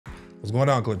What's going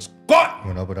on, Clutch? Squad!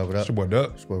 What up, what up, what up? It's your boy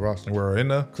Doug. It's your boy Ross. And we're in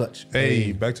the Clutch.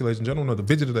 Hey, back to you, ladies and gentlemen, the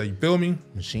video today. You feel me?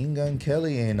 Machine Gun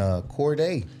Kelly and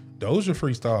Cordae. Doja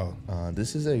freestyle.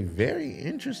 This is a very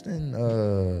interesting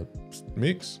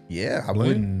mix. Yeah, I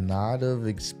would not have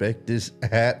expected this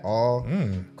at all.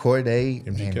 Cordae.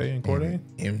 MGK and Cordae?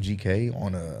 MGK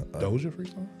on a Doja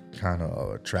freestyle? Kind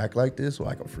of a track like this,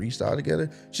 like a freestyle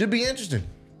together. Should be interesting.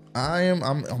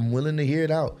 I'm willing to hear it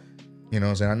out. You know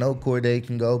what I'm saying? I know Cordae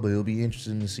can go, but it'll be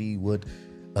interesting to see what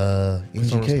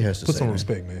MGK has to say. Put some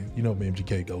respect, man. You know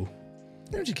MGK go.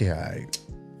 MGK, all right.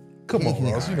 Come on,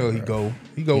 Ross. You know he go.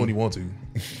 He go when he want to.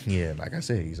 Yeah, like I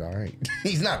said, he's all right.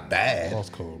 He's not bad.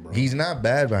 Lost cold, bro. He's not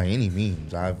bad by any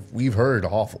means. We've heard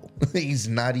awful. He's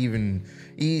not even.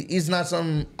 He's not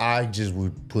something I just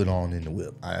would put on in the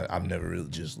whip. I've never really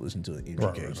just listened to an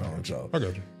MGK song. So I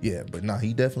got you. Yeah, but no,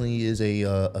 he definitely is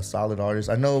a solid artist.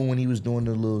 I know when he was doing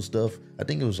the little stuff, I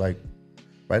think it was like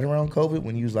right around COVID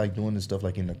when he was like doing the stuff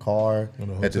like in the car, in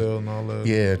the hotel and all that.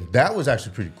 Yeah, that was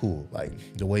actually pretty cool. Like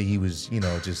the way he was, you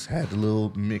know, just had the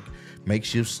little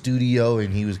makeshift studio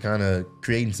and he was kind of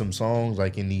creating some songs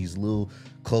like in these little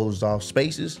closed off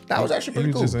spaces. That was actually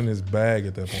pretty cool. He was just in his bag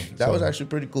at that point. That was actually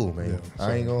pretty cool, man. Yeah,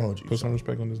 I ain't gonna hold you. Put some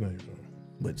respect on his name, bro.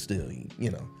 But still,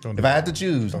 you know, if I had to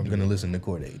choose, I'm gonna listen to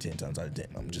Cordae 10 times out of 10.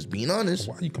 I'm just being honest.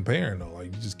 Why are you comparing though? Like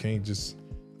you just can't just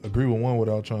agree with one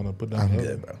without trying to put down the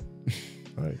other. Good, bro.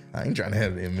 All right. I ain't trying to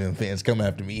have the MM fans come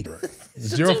after me.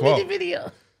 It's your fault.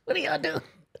 Video. What do y'all do?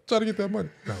 Try to get that money.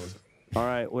 No, all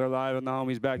right, we're live in the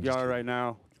homie's backyard right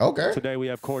now. Okay. Today we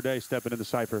have Cordae stepping in the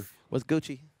cypher. What's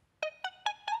Gucci?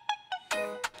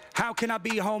 How can I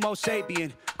be Homo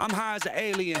sapien? I'm high as an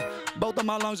alien. Both of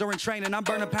my lungs are in training. I'm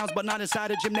burning pounds, but not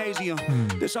inside a gymnasium.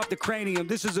 This off the cranium.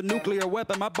 This is a nuclear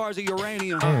weapon. My bars are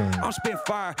uranium. I'm spitting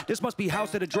fire. This must be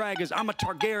House of the Dragons. I'm a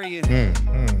Targaryen.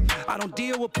 I don't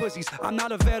deal with pussies. I'm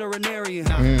not a veterinarian.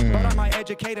 But I might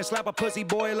educate and slap a pussy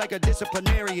boy like a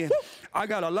disciplinarian. I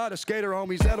got a lot of skater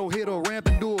homies that'll hit a ramp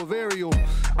and do a varial.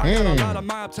 I got a lot of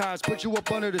mob ties. Put you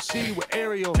up under the sea with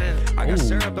Ariel. I got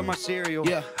syrup in my cereal.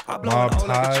 Yeah. I blow it all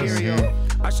like a Cheerio.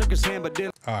 I shook his hand, but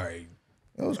didn't. all right.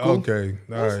 That was cool. Okay.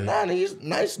 All right.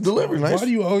 Nice delivery. Nice. Why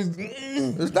do you always?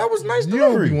 That was nice You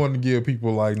delivery. don't want to give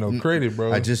people like no credit,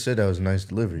 bro. I just said that was nice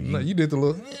delivery. No, you did the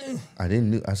little. I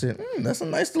didn't. I said that's a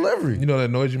nice delivery. You know that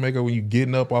noise you make when you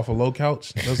getting up off a low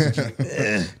couch? That's what you,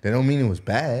 That don't mean it was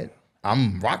bad.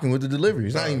 I'm rocking with the delivery.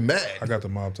 It's not even bad. I got the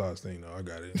mob ties thing though. I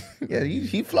got it. Yeah,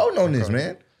 he floating on this,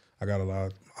 man. I got a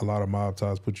lot of mob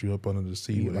ties. Put you up under the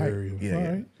sea with Ariel. Yeah, All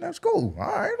yeah. right. That's cool. All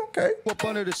right, okay. Up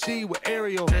under the sea with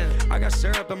Ariel. I got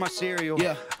syrup in my cereal.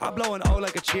 Yeah. I blow an O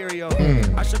like a Cheerio.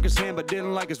 I shook his hand but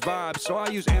didn't like his vibe, so I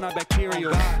use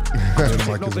antibacterial. I Didn't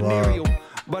like no his venereal. vibe.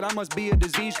 But I must be a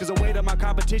disease because the weight of my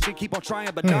competition keep on trying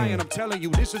but dying. I'm telling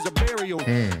you, this is a burial.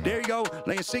 There you go,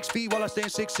 laying 6 feet while I stand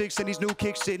 6'6", and these new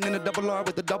kicks sitting in a double R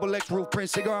with a double X roof print.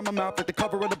 Cigar in my mouth at the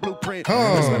cover of the blueprint.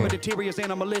 This lemon deteriorous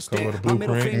animalistic. My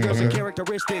middle finger's a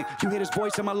characteristic. You hear this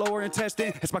voice in my lower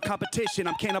intestine. It's my competition.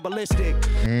 I'm cannibalistic.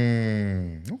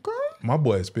 Okay. My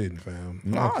boy is spitting, fam.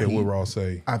 I don't care what Ross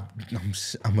say.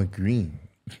 I'm agreeing.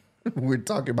 We're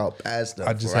talking about past stuff.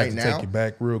 I just right have to now, take it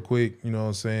back real quick. You know what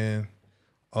I'm saying?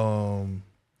 I'm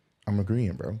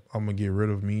agreeing, bro. I'm gonna get rid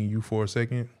of me and you for a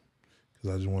second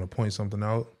because I just want to point something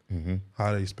out.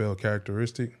 How they spell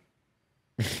characteristic.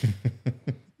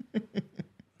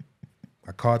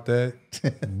 I caught that,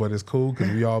 but it's cool because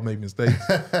we all make mistakes.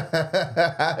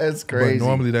 That's crazy. But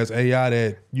normally that's AI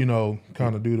that, you know,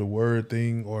 kind of do the word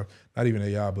thing, or not even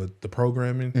AI, but the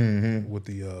programming with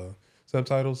the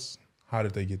subtitles. How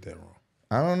did they get that wrong?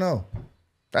 I don't know.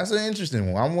 That's an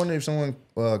interesting one. I'm wondering if someone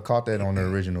caught that on the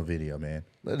original video, man.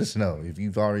 Let us know. If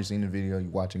you've already seen the video, you're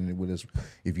watching it with us,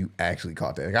 if you actually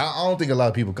caught that. Like, I don't think a lot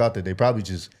of people caught that. They probably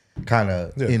just kind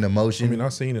of in emotion. I mean, I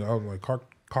seen it. I was like,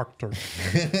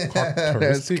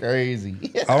 That's crazy.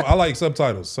 I like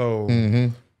subtitles, so,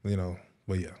 you know,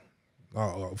 but yeah.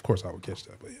 Of course I would catch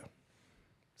that, but yeah.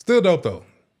 Still dope, though.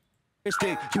 You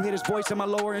hear this voice in my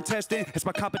lower intestine. It's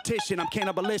my competition. I'm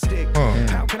cannibalistic.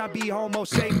 How can I be Homo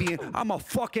sapien? I'm a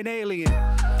fucking alien.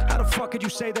 How the fuck could you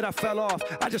say that I fell off?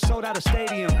 I just sold out a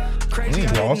stadium. Crazy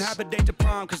I didn't have a date to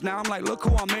prom, because now I'm like, look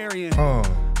who I'm marrying.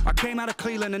 I came out of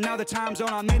Cleveland and now the time zone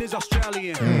I'm in is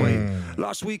Australian. Wait,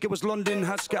 last week it was London,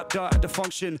 had scapped at the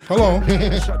function. Hello.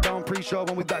 Shut down pre-show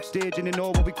when we backstage and they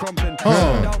know we'll be crumpling.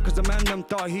 Because the man them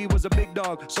thought he was a big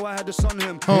dog, so I had to sun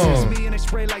him. It's me and they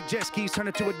spray like jet skis, turn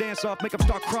it to a dance off, make them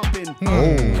start crumping.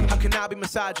 How can I be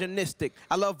misogynistic?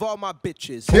 I love all my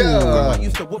bitches. I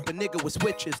used to whoop a nigga with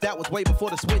switches. That was way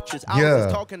before the switches. I was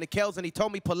just talking to Kels and he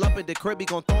told me pull up in the crib, he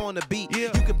gon' throw on the beat.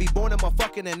 You could be born in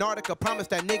motherfucking Antarctica, promise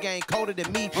that nigga ain't colder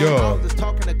than me. I was just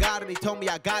talking to God and he told me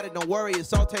I got it. Don't worry,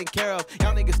 it's all taken care of.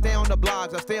 Y'all niggas stay on the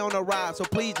blogs, I stay on the ride. So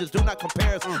please just do not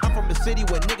compare us. I'm from the city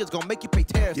where niggas gon' make you pay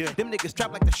tariffs. Them niggas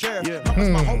strapped like the sheriff. Promise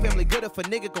my whole family good if a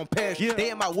nigga gon' perish. They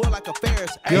in my world like a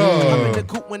Ferris. I'm in the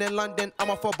coop when in London. I'm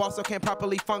a full boss, so can't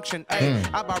properly function.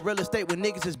 I buy real estate when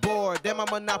niggas is bored. Then my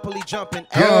monopoly jumping.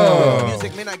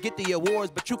 Music may not get the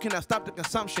awards, but you cannot stop the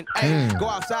consumption. Go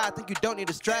outside, think you don't need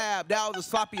a strap. That was a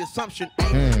sloppy assumption.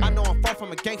 I know I'm far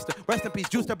from a gangster. Rest in peace,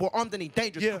 Juice, that boy armed and he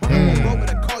dangerous. When I'm on road,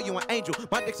 I call you an angel.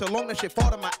 My dick so long that shit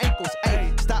fall to my ankles.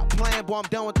 Stop playing, boy, I'm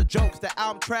done with the jokes. That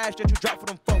album trash that you drop for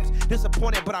them folks.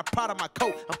 Disappointed, but I'm proud of my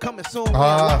coat. I'm coming soon. I'm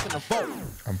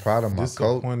proud of my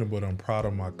coat. Disappointed, but I'm proud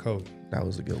of my coat. That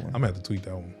was a good one. I'm gonna have to tweet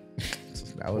that one.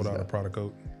 That was without a product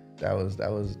coat. That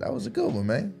was a good one,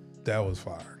 man. That was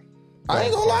fire. I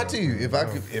ain't gonna lie to you. If I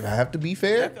have to be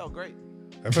fair, That felt great.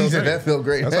 That felt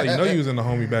great. That's how you know you was in the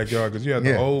homie backyard because you had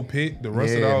the old pit, the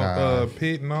rusted out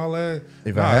pit, and all that.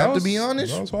 If I have to be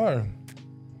honest, that was fire.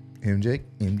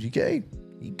 MGK,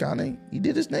 he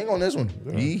did his thing on this one.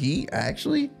 Yeah. He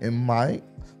actually, in my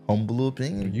humble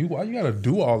opinion, why you gotta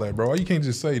do all that, bro? Why you can't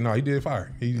just say no? He did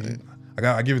fire.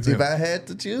 I give it to him. If I had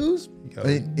to choose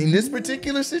in this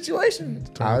particular situation,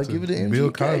 I'll give it to MGK.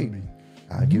 Bill Cosby.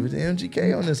 I'll give it to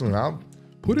MGK on this one.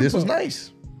 This was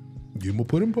nice. Give him a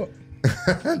put him up.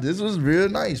 This was real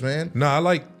nice, man. No,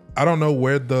 I don't know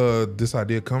where this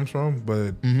idea comes from,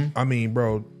 but I mean,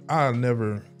 bro, I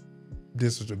never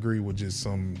disagree with just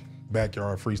some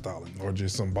backyard freestyling or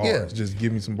just some bars. Yeah. Just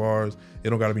give me some bars. It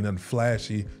don't gotta be nothing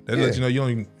flashy. That lets you know it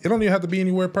don't even have to be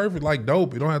anywhere perfect, like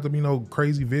dope. It don't have to be no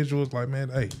crazy visuals. Like, man,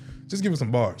 hey, just give us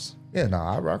some bars. Yeah,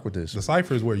 I rock with this. The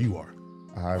cipher is where you are.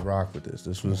 I rock with this.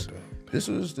 This was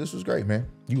great, man.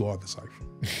 You are the cipher.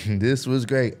 This was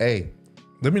great. Hey,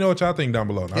 let me know what y'all think down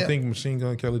below. I think Machine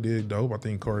Gun Kelly did dope. I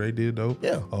think Cordae did dope.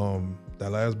 Yeah. That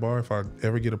last bar, if I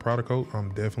ever get a product code, I'm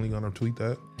definitely gonna tweet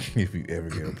that. If you ever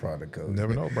get a product code.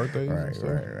 Never know, birthday.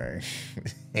 Right.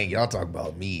 Hey, y'all talk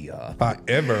about me, y'all. If I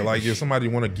ever, like, if somebody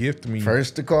want to gift me.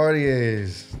 First the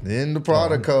Cartiers, then the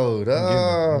product code.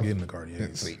 I'm getting the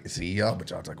Cartiers. See y'all, but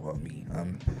y'all talk about me.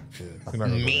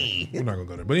 We're not gonna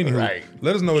go there. But anyway,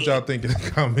 let us know what y'all think in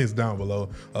the comments down below.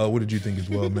 What did you think as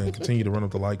well, man? Continue to run up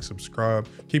the like, subscribe.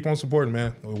 Keep on supporting,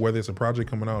 man. Whether it's a project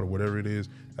coming out or whatever it is.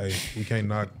 Hey, we can't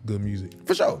knock good music.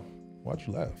 For sure. Why'd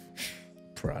you laugh?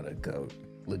 Product code.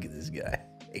 Look at this guy.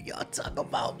 Hey, y'all talk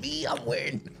about me. I'm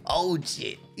wearing old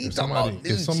shit. If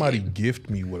somebody gift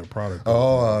me with a product code.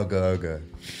 Oh, okay.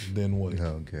 Then what?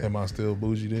 Okay. Am I still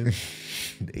bougie then?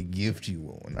 They gift you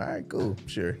one. All right, cool.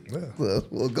 Sure. Yeah.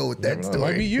 We'll go with that story. It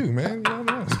might be you, man. You never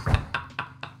know.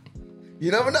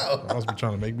 You never know. I was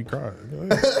trying to make me cry.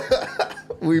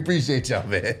 We appreciate y'all,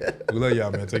 man. We love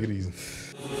y'all, man. Take it easy.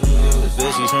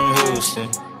 Bitch, she's from Houston.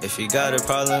 If you got a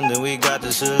problem, then we got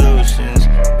the solutions.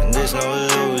 And there's no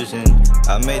illusion.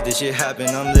 I made this shit happen,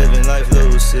 I'm living life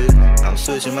lucid. I'm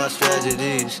switching my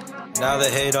strategies. Now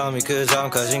they hate on me cause I'm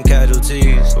causing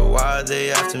casualties. But why are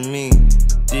they after me?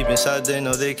 Deep inside they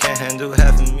know they can't handle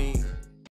half of me.